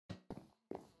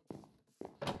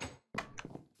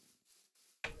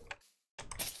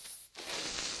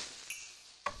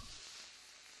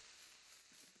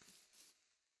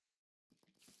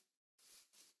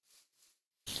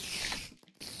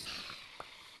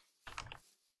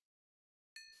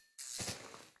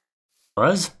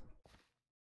Buzz?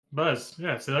 Buzz.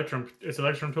 Yeah, it's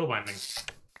electrum tool binding.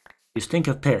 You stink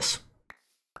of piss.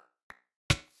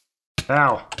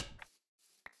 Ow.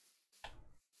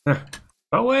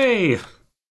 Away!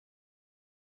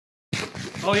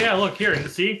 Oh yeah, look here.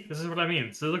 See? This is what I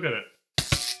mean. So look at it.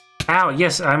 Ow,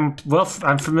 yes, I'm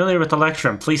familiar with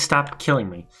Electrum. Please stop killing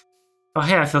me. Oh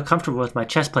hey, I feel comfortable with my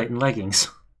chest plate and leggings.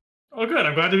 Oh good,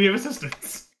 I'm glad to be of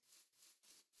assistance.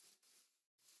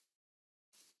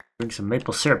 Drink some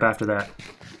maple syrup after that.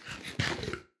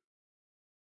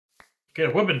 Get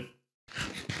a whooping.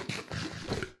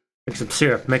 Drink some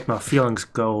syrup, make my feelings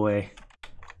go away.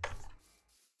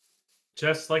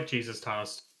 Just like Jesus taught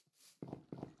us.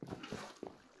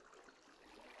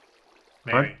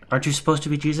 Maybe. Aren't you supposed to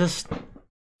be Jesus?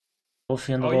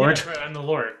 Wolfie and the Lord? Yeah, right, I'm the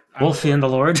Lord. Wolfie and the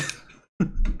Lord?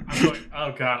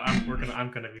 Oh god,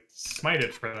 I'm gonna be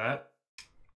smited for that.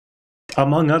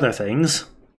 Among other things.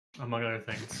 Among other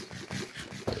things.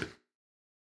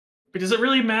 But does it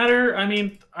really matter? I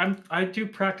mean, I do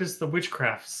practice the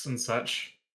witchcrafts and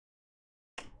such.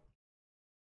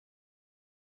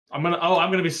 I'm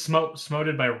gonna be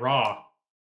smoted by Ra.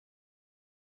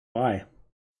 Why?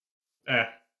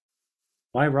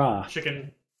 Why Ra?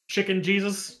 Chicken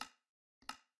Jesus?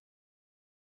 I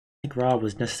think Ra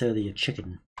was necessarily a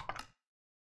chicken.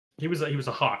 He was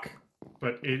a hawk,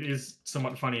 but it is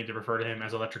somewhat funny to refer to him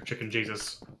as Electric Chicken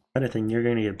Jesus. If anything, you're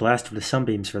going to get blasted with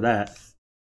sunbeams for that.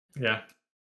 Yeah.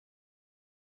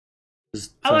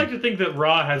 I like to think that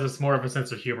Ra has more of a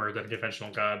sense of humor than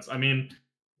conventional gods. I mean,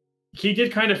 he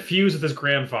did kind of fuse with his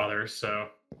grandfather, so...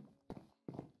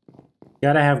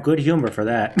 Gotta have good humor for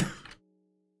that.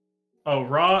 Oh,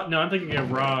 Ra? No, I'm thinking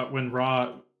of Ra when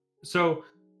Ra... So,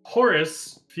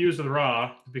 Horus fused with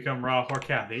Ra to become Ra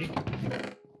Horkathi.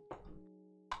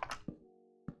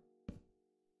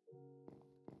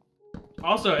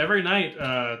 Also, every night,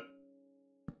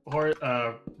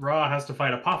 Ra has to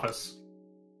fight Apophis.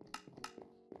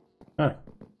 Huh.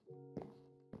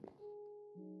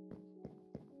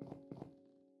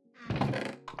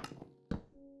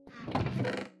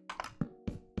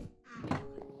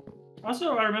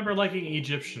 Also, I remember liking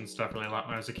Egyptian stuff really a lot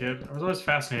when I was a kid. I was always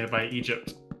fascinated by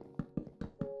Egypt.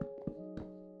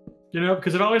 You know,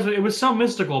 because it was so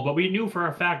mystical, but we knew for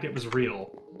a fact it was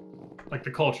real. Like the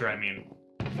culture, I mean.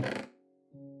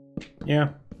 Yeah.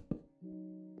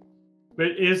 But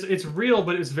it's real,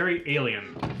 but it's very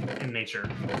alien in nature.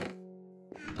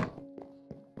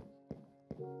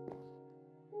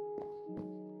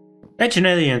 Ancient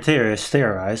alien theorists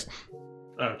theorized.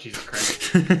 Oh, Jesus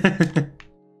Christ.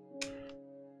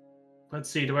 Let's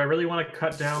see, do I really want to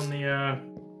cut down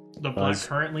the black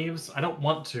currant leaves? I don't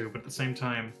want to, but at the same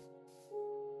time...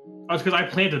 Oh, it's because I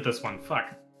planted this one.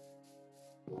 Fuck.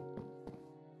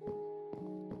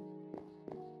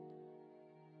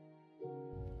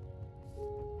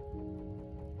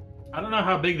 I don't know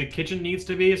how big the kitchen needs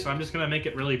to be, so I'm just going to make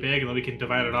it really big, and then we can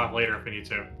divide it off later if we need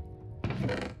to.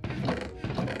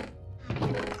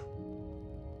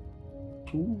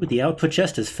 Ooh, the output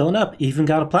chest is filling up. Even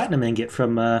got a platinum ingot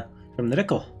from the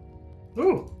nickel.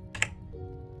 Ooh.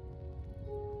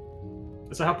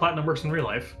 Is that how platinum works in real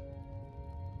life?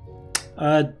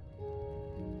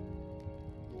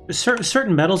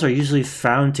 Certain metals are usually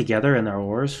found together in their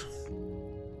ores.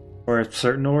 Or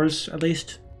certain ores, at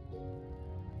least.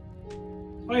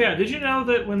 Oh yeah, did you know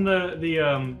that when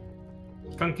the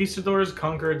conquistadors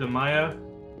conquered the Maya,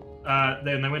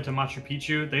 then they went to Machu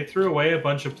Picchu, they threw away a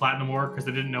bunch of platinum ore because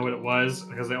they didn't know what it was,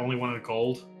 because they only wanted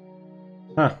gold?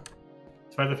 Huh.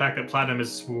 Despite the fact that platinum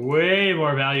is way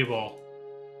more valuable.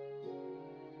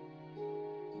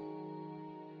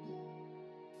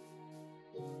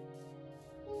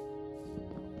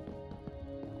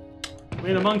 I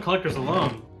mean, among collectors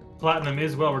alone, platinum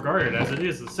is well regarded, as it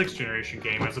is a 6th generation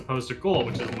game, as opposed to gold,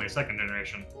 which is only a 2nd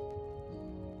generation.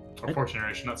 Or 4th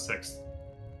generation, not 6th.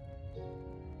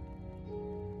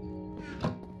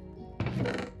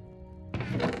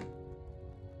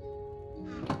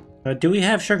 Do we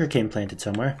have sugarcane planted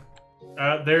somewhere?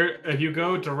 If you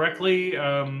go directly,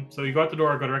 so you go out the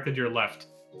door, go directly to your left.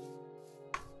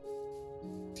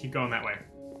 Keep going that way.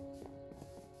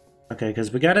 Okay,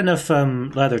 because we got enough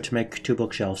leather to make 2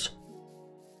 bookshelves.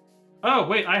 Oh,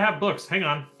 wait, I have books. Hang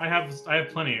on. I have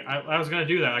plenty. I was gonna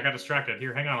do that. I got distracted.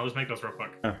 Here, hang on. I'll just make those real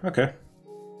quick. Oh, okay.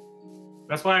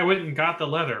 That's why I went and got the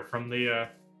leather from the,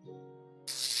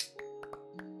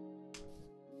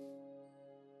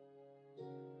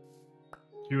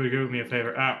 You would do me a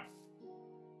favor.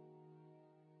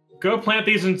 Go plant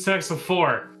these in sets of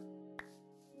 4.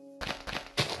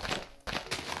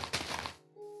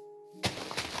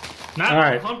 Not all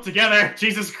right. clumped together.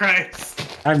 Jesus Christ.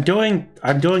 I'm doing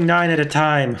 9 at a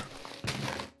time.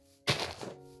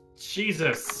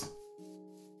 Jesus.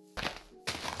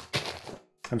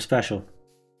 I'm special.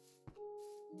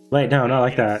 Wait, no, not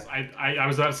like Yes, that. I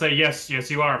was about to say yes,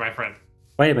 you are, my friend.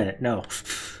 Wait a minute, no.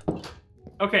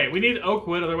 Okay, we need oak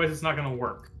wood, otherwise it's not gonna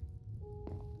work.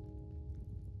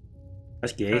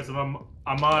 That's gay. Because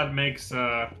a mod makes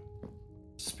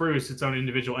spruce its own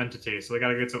individual entity, so we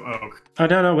gotta get some oak. Oh,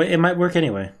 no, wait, it might work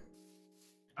anyway.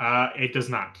 It does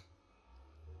not.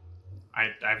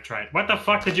 I've tried. What the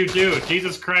fuck did you do?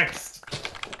 Jesus Christ!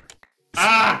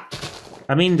 Ah!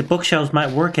 I mean, the bookshelves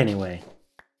might work anyway.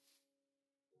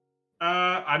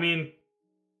 I mean,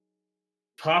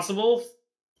 possible.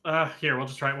 Here, we'll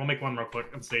just try it. We'll make one real quick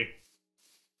and see.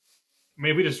 I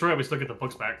mean, if we destroy it, we still get the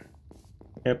books back.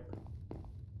 Yep.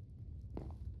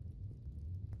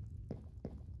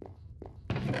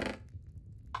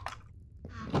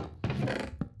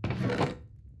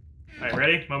 Alright,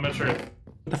 ready? Moment of truth.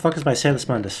 What the fuck is my Salus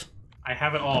Mundus? I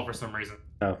have it all for some reason.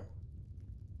 Oh.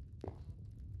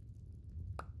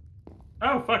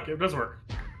 Oh, fuck, it does work.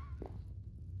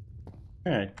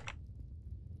 Alright.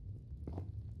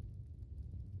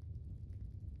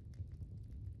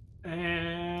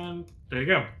 And there you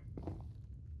go.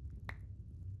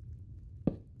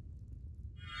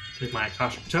 Take my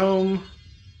Akashic Tome.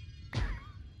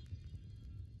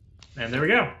 And there we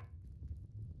go.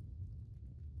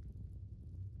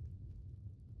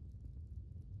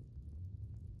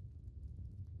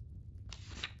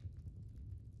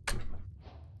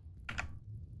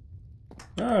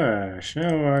 Alright, so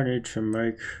now I need to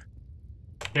make...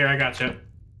 Here, I got you.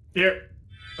 Here.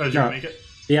 Oh, did you make it?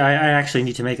 Yeah, I actually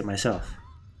need to make it myself.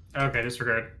 Okay,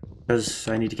 disregard. Because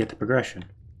I need to get the progression.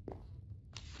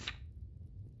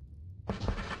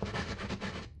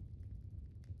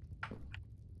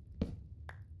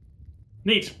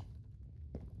 Neat.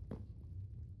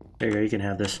 There you go, you can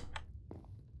have this.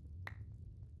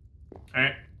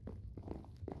 Alright.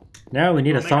 Now we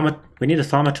need a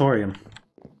thaumatorium.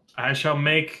 I shall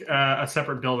make a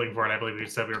separate building for it, I believe we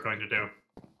said we were going to do.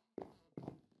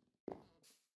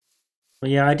 Well,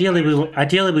 yeah, ideally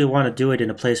we want to do it in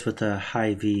a place with a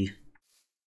high V.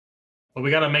 Well,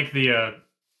 we gotta make the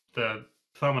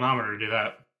thermometer to do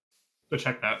that. To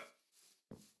check that.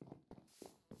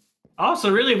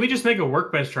 Also, really, if we just make a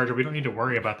workbench charger, we don't need to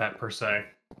worry about that per se.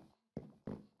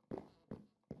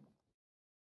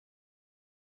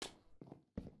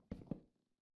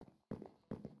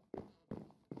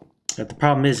 But the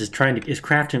problem is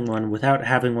crafting one without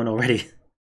having one already.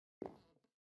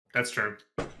 That's true.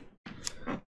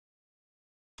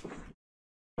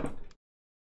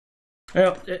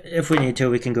 Well, if we need to,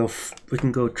 we can go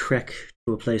trek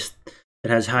to a place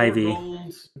that has high V.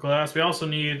 Gold, glass. We also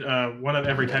need one of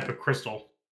every type of crystal.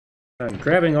 I'm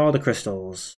grabbing all the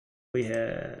crystals. We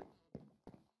have.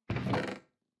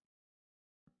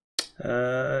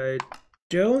 I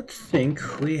don't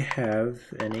think we have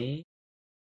any.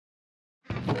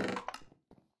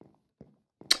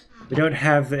 We don't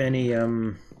have any.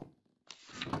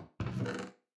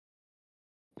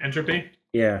 Entropy?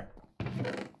 Yeah.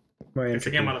 It's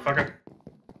again, motherfucker.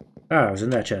 Ah, it was in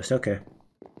that chest. Okay.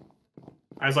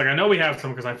 I was like, I know we have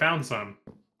some because I found some.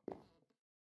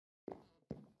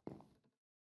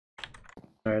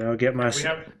 Alright, I'll get my...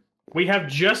 We have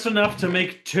just enough to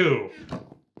make 2.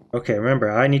 Okay, remember,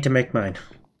 I need to make mine.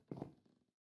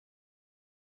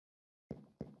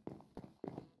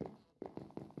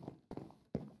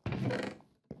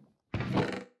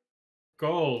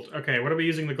 Gold. Okay, what are we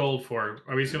using the gold for?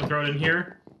 Are we just going to throw it in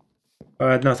here?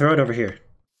 No, throw it over here.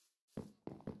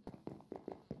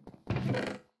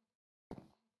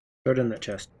 Throw it in that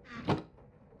chest.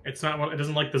 It's not what it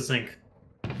doesn't like the zinc.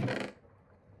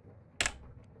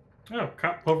 Oh,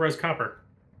 pulverized copper.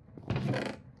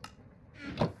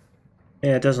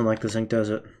 Yeah, it doesn't like the zinc,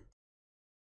 does it?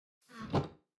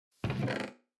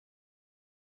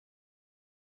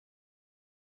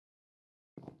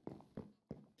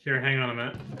 Here, hang on a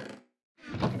minute.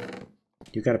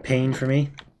 You got a pane for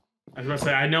me? I was about to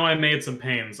say, I know I made some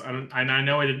panes. I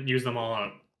know I didn't use them all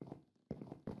up.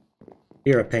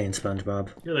 You're a pain, SpongeBob.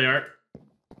 Here they are.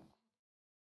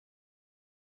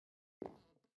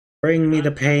 Bring me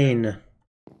the pain.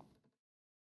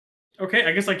 Okay,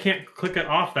 I guess I can't click it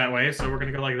off that way, so we're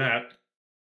gonna go like that.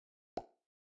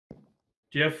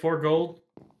 Do you have 4 gold?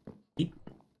 Yep.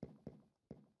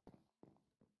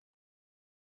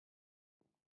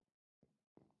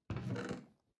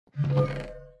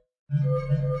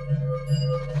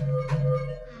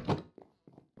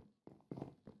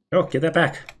 Oh, give that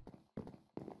back.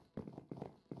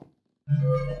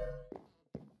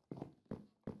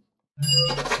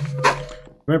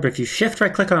 Remember, if you shift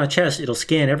right-click on a chest, it'll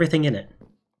scan everything in it.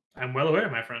 I'm well aware,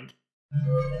 my friend.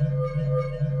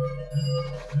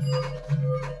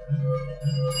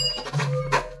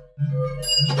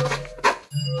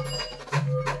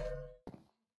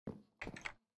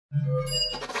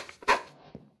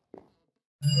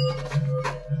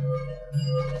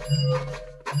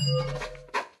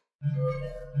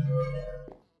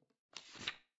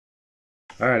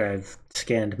 Alright, I've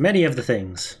scanned many of the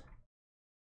things.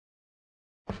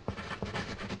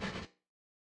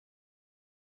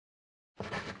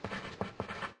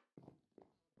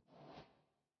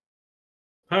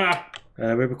 Ah! We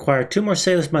require 2 more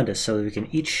Salus Mundus so that we can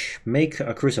each make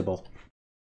a crucible.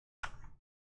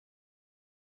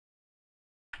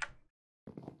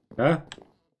 Huh?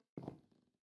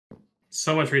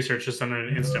 So much research just done in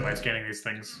an instant by scanning these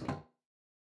things.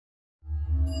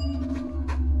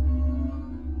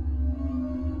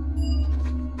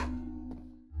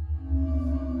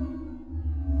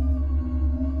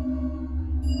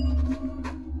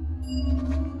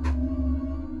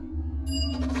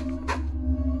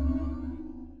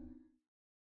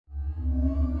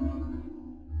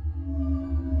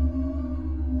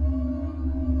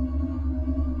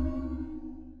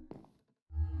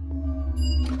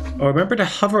 Oh, remember to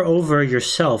hover over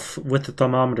yourself with the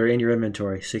thermometer in your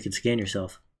inventory so you can scan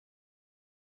yourself.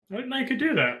 I didn't know you could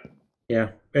do that. Yeah,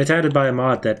 it's added by a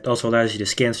mod that also allows you to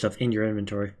scan stuff in your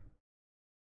inventory.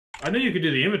 I knew you could do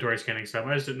the inventory scanning stuff.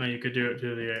 I just didn't know you could do it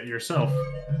to the yourself.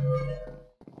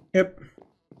 Yep.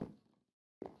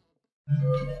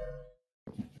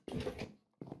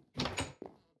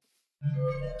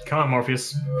 Come on,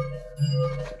 Morpheus.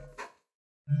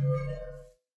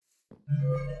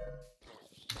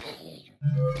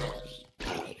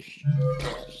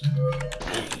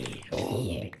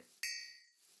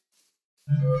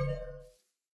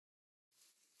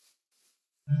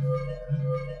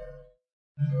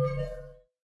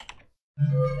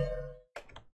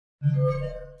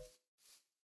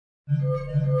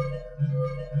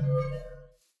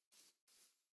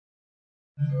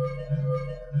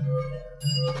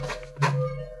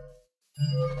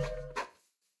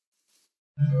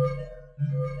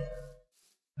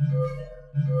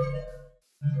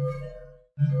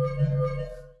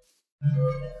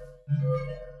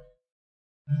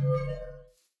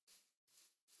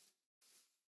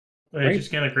 Oh, did you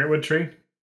scan a Greatwood tree?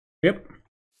 Yep.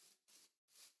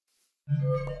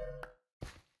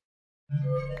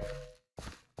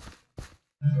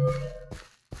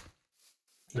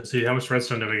 Let's see, how much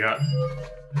redstone do we got?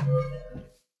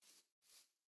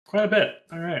 Quite a bit.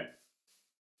 All right.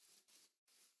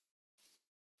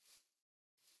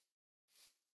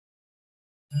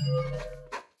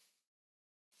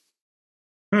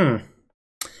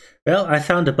 Well, I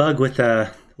found a bug with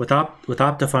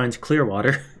Optifine's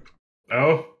Clearwater.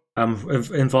 Oh.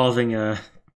 Involving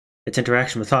its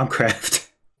interaction with Thaumcraft.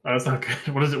 Oh, that's not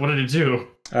good. What is it? What did it do?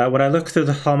 When I look through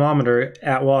the thermometer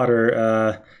at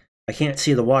water, I can't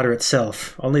see the water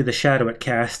itself. Only the shadow it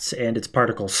casts and its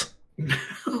particles.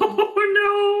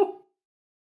 Oh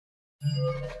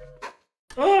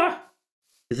no! Ah!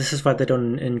 This is why they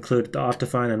don't include the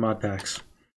Optifine and mod packs.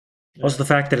 Yeah. Also, the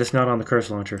fact that it's not on the Curse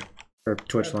launcher or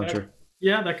Twitch launcher.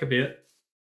 Yeah, that could be it.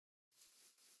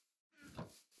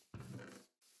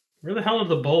 Where the hell did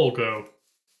the bowl go?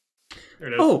 There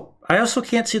it is. Oh, I also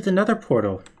can't see the nether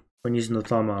portal when using the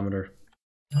thermometer.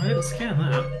 I didn't scan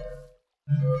that.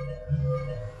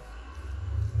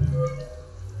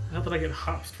 How did I get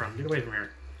hops from? Get away from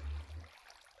here.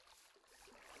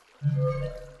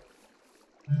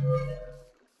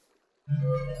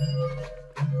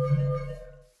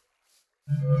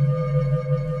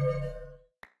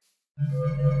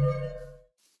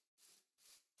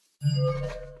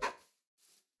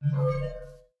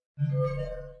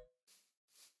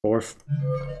 Orf.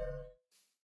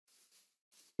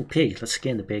 Oh, pig. Let's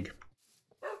scan the pig.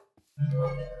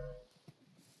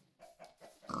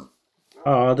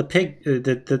 Oh, the pig,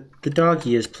 the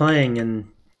doggy is playing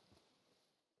in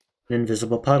an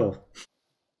invisible puddle.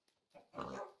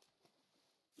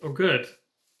 Oh, good.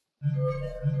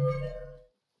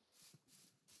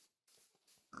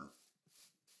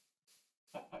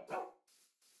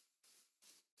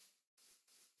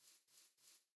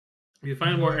 If you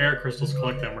find more air crystals,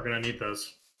 collect them. We're gonna need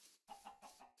those.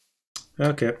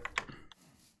 Okay.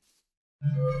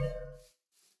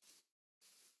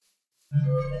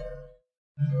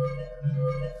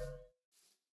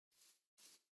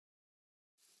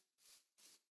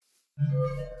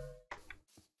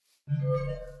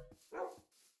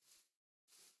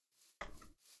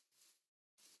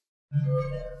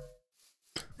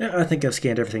 Yeah, I think I've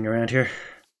scanned everything around here.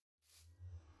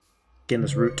 Scan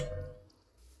this route.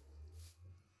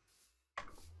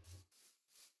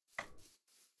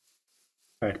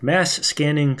 Alright, mass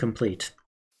scanning complete.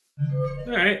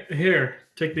 Alright, here.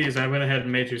 Take these. I went ahead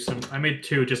and made you some. I made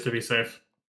 2 just to be safe.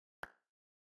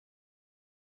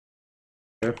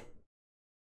 Okay.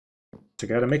 So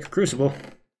gotta make a crucible.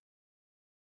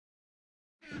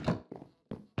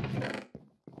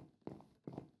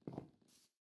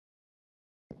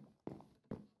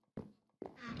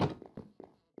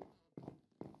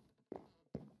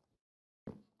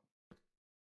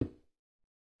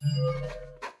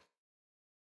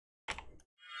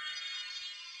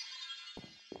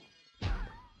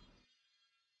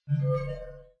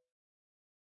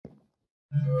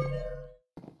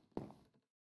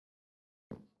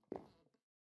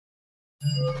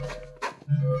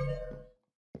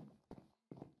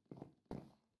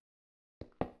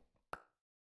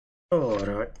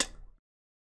 Alright.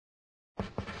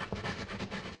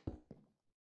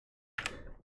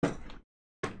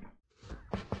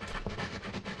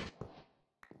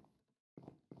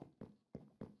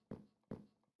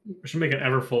 We should make an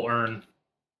ever full urn.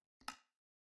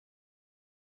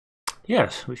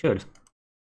 Yes, we should.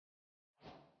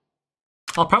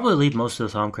 I'll probably leave most of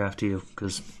the Thaumcraft to you,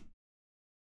 because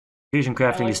fusion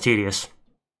crafting is tedious.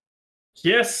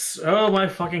 Yes! Oh my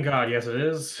fucking god, yes it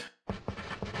is.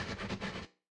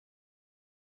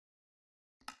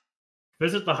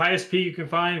 Visit the highest peak you can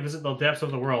find, visit the depths of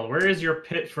the world. Where is your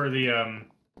pit for the,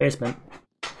 Basement.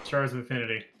 Stars of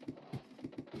Infinity?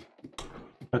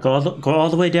 Go all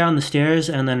the way down the stairs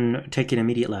and then take an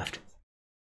immediate left.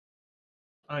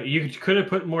 You could have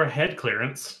put more head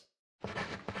clearance.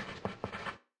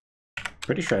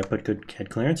 Pretty sure I put good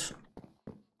head clearance.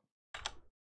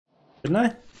 Didn't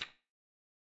I?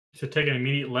 So take an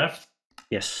immediate left?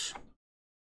 Yes.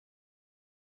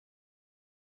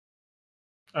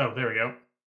 Oh, there we go.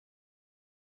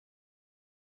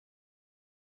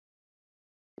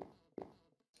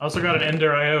 Also got an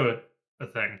Ender IO a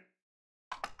thing.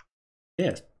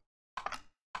 Yes.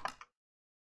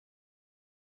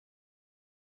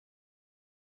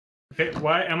 Okay,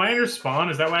 why am I under spawn?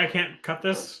 Is that why I can't cut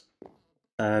this?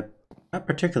 Not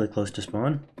particularly close to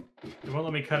spawn. It won't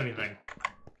let me cut anything.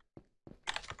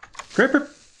 Gripper!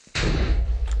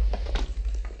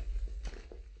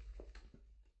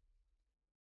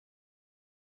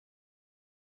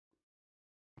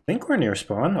 I think we're near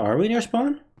spawn. Are we near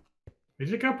spawn? We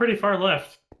did go pretty far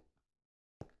left.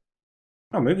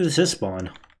 Oh, maybe this is spawn.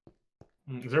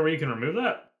 Is there a way you can remove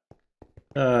that?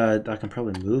 I can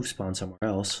probably move spawn somewhere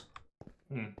else.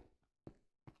 I'm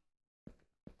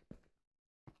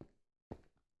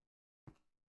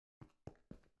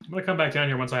gonna come back down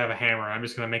here once I have a hammer. I'm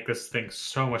just gonna make this thing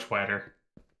so much wider.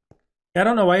 I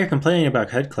don't know why you're complaining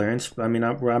about head clearance. I mean,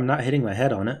 I'm not hitting my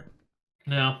head on it.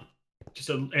 No. Just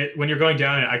when you're going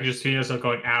down it, I can just see yourself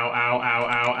going ow, ow, ow,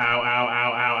 ow, ow, ow,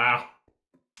 ow, ow, ow.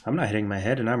 I'm not hitting my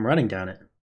head and I'm running down it.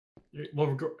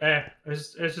 Well,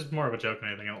 it's just more of a joke than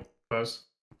anything else, I suppose.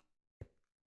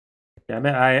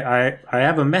 Yeah, I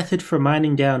have a method for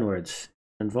mining downwards.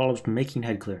 It involves making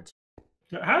head clearance.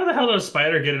 How the hell did a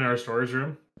spider get in our storage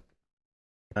room?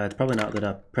 It's probably not lit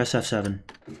up. Press F7.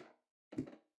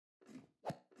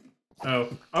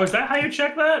 Oh, is that how you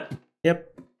check that?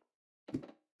 Yep.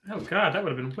 Oh god, that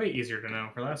would have been way easier to know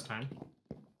for last time.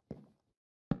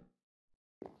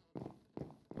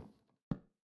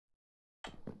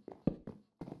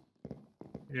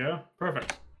 Yeah,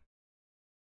 perfect.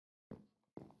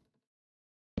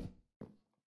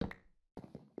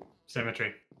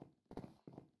 Symmetry.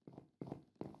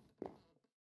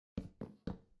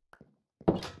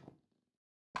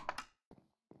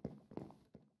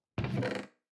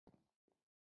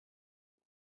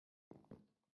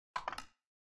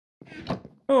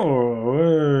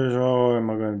 What am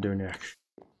I going to do next?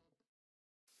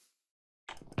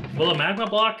 Will a magma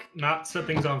block not set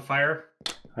things on fire?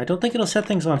 I don't think it'll set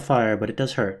things on fire, but it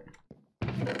does hurt.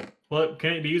 Well,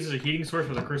 can it be used as a heating source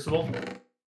with a crucible?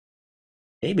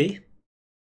 Maybe.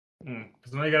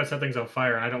 Because now you gotta set things on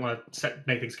fire, and I don't want to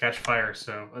make things catch fire,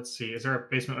 so let's see. Is there a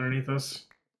basement underneath this?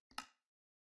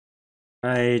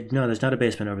 No, there's not a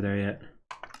basement over there yet.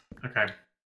 Okay.